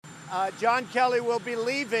John Kelly will be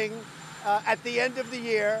leaving at the end of the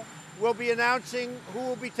year. We'll be announcing who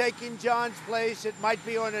will be taking John's place. It might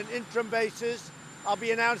be on an interim basis. I'll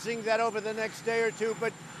be announcing that over the next day or two.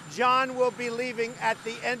 But John will be leaving at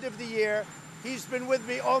the end of the year. He's been with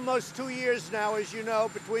me almost 2 years now, as you know,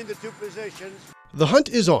 between the two positions. The hunt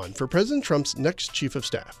is on for President Trump's next chief of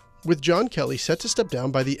staff. With John Kelly set to step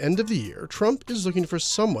down by the end of the year, Trump is looking for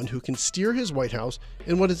someone who can steer his White House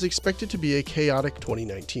in what is expected to be a chaotic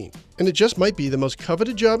 2019. And it just might be the most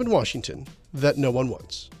coveted job in Washington that no one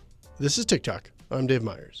wants. This is TikTok. I'm Dave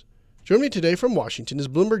Myers. Joining me today from Washington is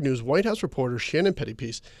Bloomberg News White House reporter Shannon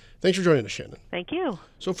Pettypiece. Thanks for joining us, Shannon. Thank you.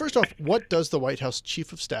 So first off, what does the White House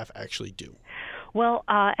chief of staff actually do? Well,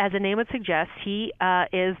 as the name would suggest, he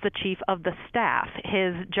is the chief of the staff.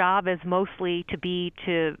 His job is mostly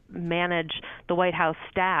to manage the White House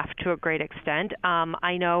staff to a great extent.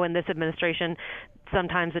 I know in this administration,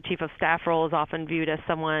 sometimes the chief of staff role is often viewed as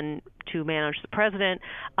someone to manage the president,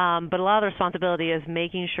 but a lot of the responsibility is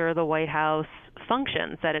making sure the White House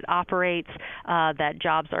functions, that it operates, that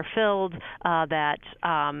jobs are filled, that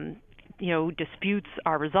disputes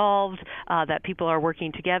are resolved, that people are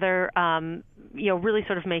working together. Really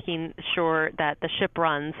sort of making sure that the ship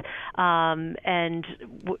runs. At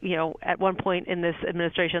one point in this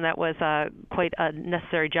administration, that was quite a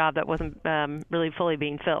necessary job that wasn't really fully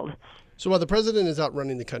being filled. So while the president is out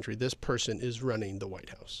running the country, this person is running the White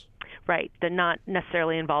House. Right. They're not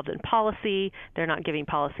necessarily involved in policy. They're not giving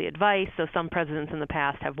policy advice. So some presidents in the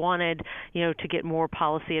past have wanted, to get more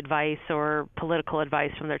policy advice or political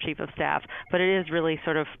advice from their chief of staff. But it is really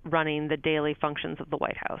sort of running the daily functions of the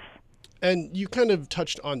White House. And you kind of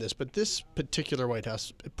touched on this, but this particular White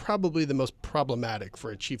House is probably the most problematic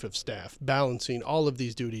for a chief of staff, balancing all of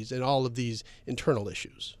these duties and all of these internal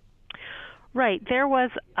issues. Right. There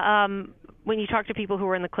was, when you talk to people who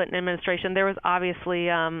were in the Clinton administration, there was obviously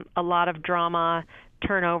a lot of drama,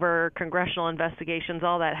 turnover, congressional investigations,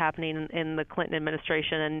 all that happening in the Clinton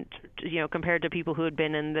administration. And, compared to people who had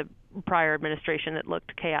been in the prior administration, it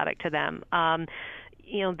looked chaotic to them.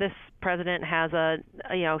 This president has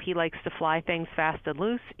he likes to fly things fast and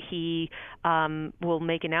loose. He will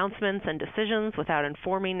make announcements and decisions without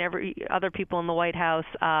informing other people in the White House.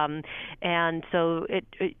 And so it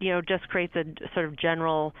just creates a sort of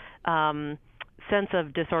general sense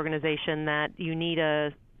of disorganization that you need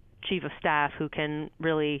a chief of staff who can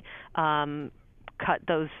really cut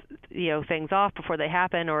those things off before they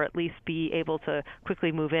happen, or at least be able to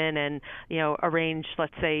quickly move in and arrange,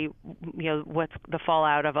 let's say, what's the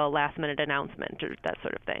fallout of a last minute announcement or that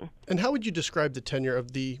sort of thing. And how would you describe the tenure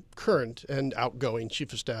of the current and outgoing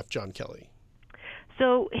chief of staff, John Kelly?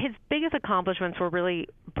 So his biggest accomplishments were really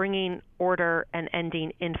bringing order and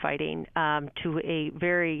ending infighting to a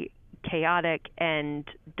very chaotic and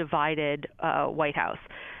divided White House.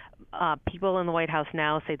 People in the White House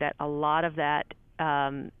now say that a lot of that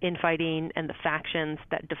infighting and the factions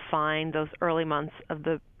that define those early months of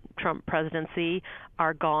the Trump presidency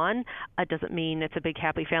are gone. It doesn't mean it's a big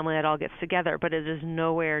happy family that all gets together, but it is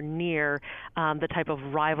nowhere near the type of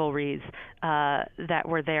rivalries that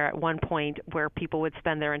were there at one point, where people would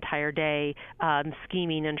spend their entire day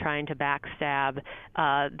scheming and trying to backstab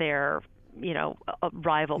their a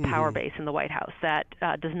rival power base in the White House. That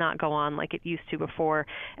does not go on like it used to before.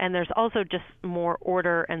 And there's also just more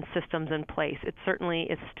order and systems in place. It certainly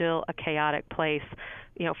is still a chaotic place.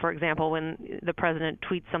 For example, when the president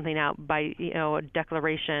tweets something out by, a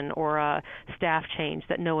declaration or a staff change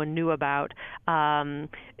that no one knew about, or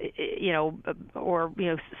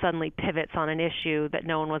suddenly pivots on an issue that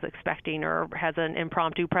no one was expecting, or has an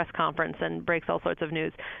impromptu press conference and breaks all sorts of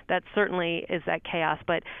news. That certainly is that chaos.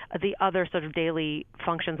 But the other sort of daily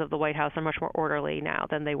functions of the White House are much more orderly now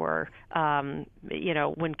than they were,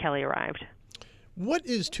 when Kelly arrived. What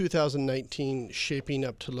is 2019 shaping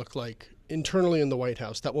up to look like internally in the White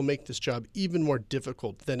House that will make this job even more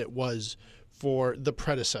difficult than it was for the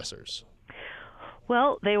predecessors?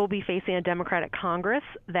 Well, they will be facing a Democratic Congress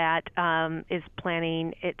that is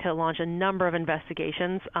planning it to launch a number of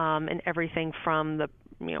investigations in everything from the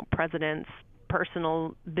president's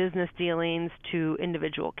personal business dealings to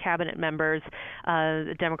individual cabinet members.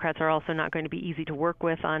 The Democrats are also not going to be easy to work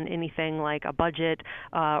with on anything like a budget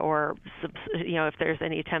or, if there's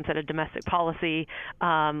any attempts at a domestic policy,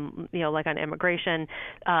 like on immigration.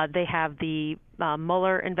 They have the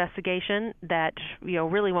Mueller investigation that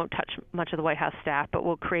really won't touch much of the White House staff, but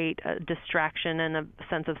will create a distraction and a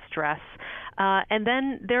sense of stress. And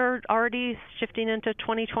then they're already shifting into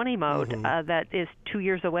 2020 mode. That is 2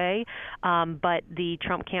 years away, but the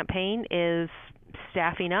Trump campaign is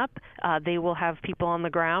staffing up. They will have people on the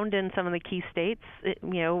ground in some of the key states,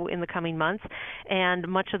 in the coming months, and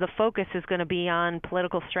much of the focus is going to be on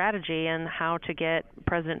political strategy and how to get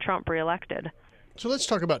President Trump reelected. So let's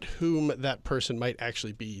talk about whom that person might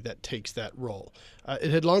actually be that takes that role.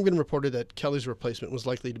 It had long been reported that Kelly's replacement was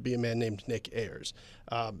likely to be a man named Nick Ayers,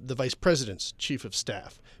 the vice president's chief of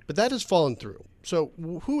staff. But that has fallen through. So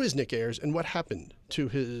who is Nick Ayers, and what happened to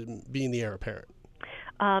him being the heir apparent?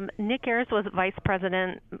 Nick Ayers was Vice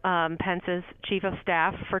President Pence's chief of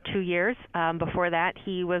staff for 2 years. Before that,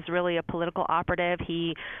 he was really a political operative.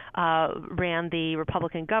 He ran the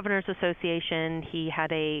Republican Governors Association. He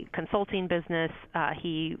had a consulting business.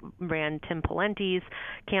 He ran Tim Pawlenty's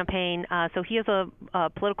campaign. So he is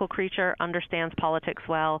a political creature, understands politics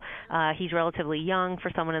well. He's relatively young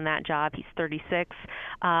for someone in that job. He's 36.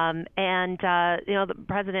 The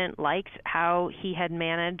president liked how he had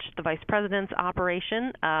managed the vice president's operation.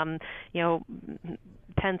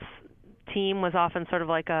 Pence team was often sort of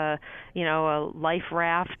like a life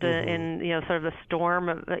raft in sort of a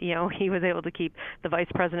storm. He was able to keep the vice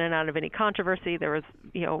president out of any controversy. There was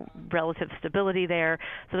relative stability there.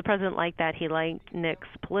 So the president liked that. He liked Nick's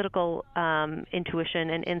political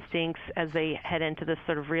intuition and instincts as they head into this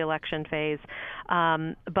sort of reelection phase.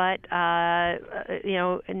 But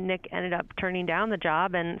Nick ended up turning down the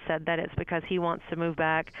job and said that it's because he wants to move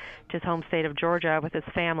back to his home state of Georgia with his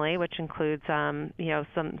family, which includes some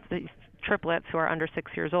triplets who are under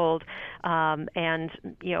 6 years old, and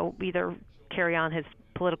either carry on his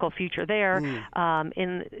political future there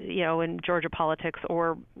in Georgia politics,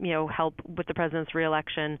 or help with the president's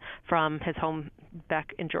reelection from his home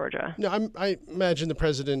back in Georgia. Now, I imagine the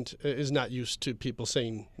president is not used to people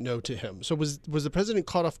saying no to him. So was the president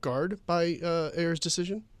caught off guard by Ayers'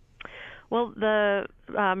 decision? Well, the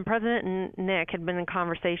President and Nick had been in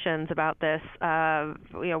conversations about this.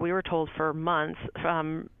 We were told for months,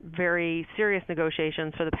 very serious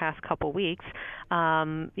negotiations for the past couple weeks.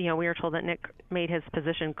 We were told that Nick made his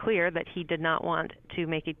position clear that he did not want to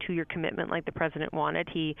make a 2-year commitment like the president wanted.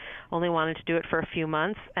 He only wanted to do it for a few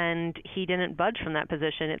months, and he didn't budge from that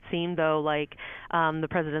position. It seemed, though, like the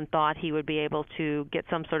president thought he would be able to get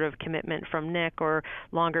some sort of commitment from Nick, or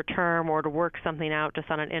longer term, or to work something out just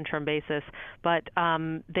on an interim basis. But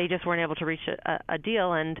they just weren't able to reach a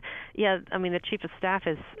deal. And the chief of staff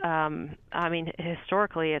is,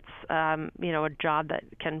 historically, it's a job that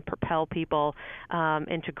can propel people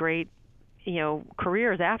into great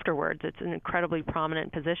careers afterwards. It's an incredibly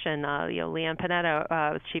prominent position. Leanne Panetta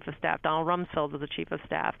was chief of staff. Donald Rumsfeld was the chief of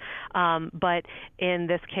staff. But in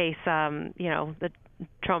this case, the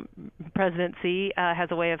Trump presidency has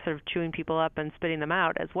a way of sort of chewing people up and spitting them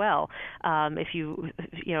out as well, if you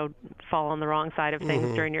fall on the wrong side of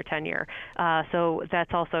things during your tenure. So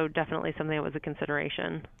that's also definitely something that was a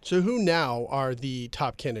consideration. So who now are the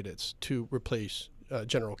top candidates to replace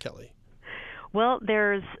General Kelly? Well,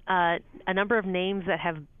 there's a number of names that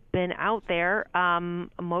have been out there.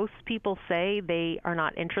 Most people say they are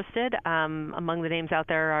not interested. Among the names out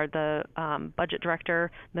there are the budget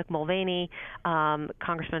director, Mick Mulvaney,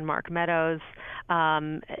 Congressman Mark Meadows,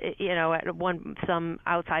 some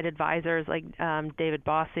outside advisors like David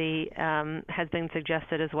Bossie has been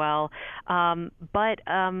suggested as well. But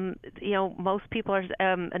most people are,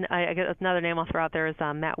 and I guess another name I'll throw out there is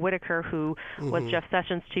Matt Whitaker, who was Jeff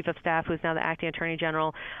Sessions' chief of staff, who's now the acting attorney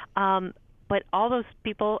general. But all those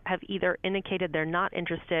people have either indicated they're not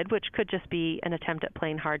interested, which could just be an attempt at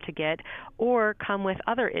playing hard to get, or come with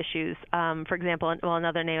other issues. For example,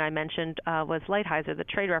 another name I mentioned was Lighthizer, the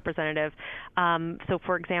trade representative. So,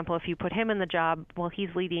 for example, if you put him in the job, well, he's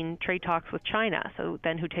leading trade talks with China. So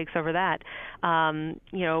then who takes over that?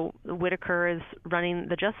 Whitaker is running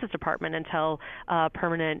the Justice Department until a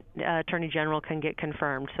permanent attorney general can get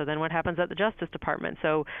confirmed. So then what happens at the Justice Department?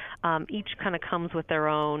 So each kind of comes with their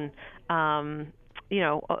own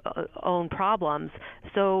own problems.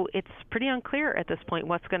 So it's pretty unclear at this point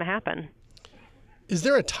what's going to happen. Is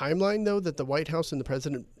there a timeline, though, that the White House and the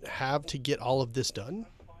president have to get all of this done?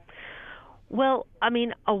 Well,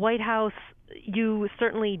 a White House, you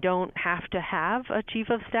certainly don't have to have a chief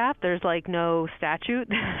of staff. There's no statute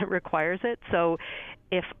that requires it. So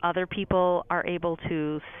if other people are able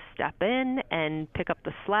to step in and pick up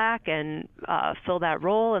the slack and fill that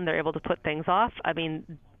role, and they're able to put things off,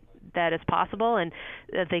 that is possible, and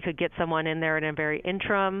they could get someone in there in a very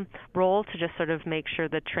interim role to just sort of make sure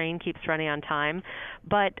the train keeps running on time.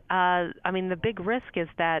 But the big risk is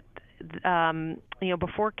that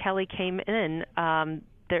before Kelly came in,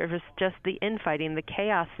 there was just the infighting, the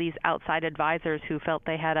chaos, these outside advisors who felt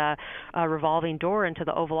they had a revolving door into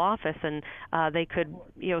the Oval Office, and they could,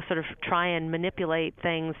 sort of try and manipulate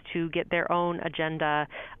things to get their own agenda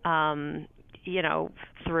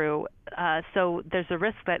through. So there's a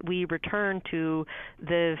risk that we return to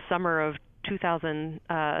the summer of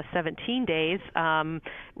 2017 days,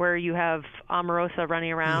 where you have Omarosa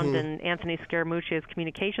running around and Anthony Scaramucci as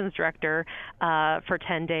communications director for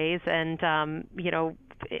 10 days, and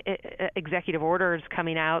executive orders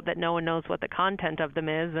coming out that no one knows what the content of them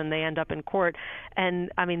is, and they end up in court.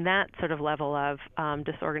 And I mean, that sort of level of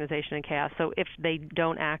disorganization and chaos. So if they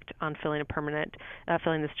don't act on filling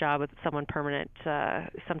this job with someone permanent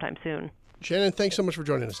sometime soon. Shannon, thanks so much for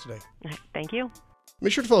joining us today. Thank you.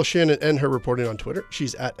 Make sure to follow Shannon and her reporting on Twitter.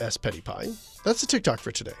 She's at SPettyPie. That's the TikTok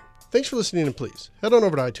for today. Thanks for listening, and please head on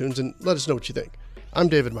over to iTunes and let us know what you think. I'm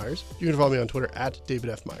David Myers. You can follow me on Twitter at David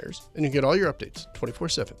F. Myers, and you can get all your updates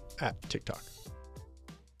 24/7 at TikTok.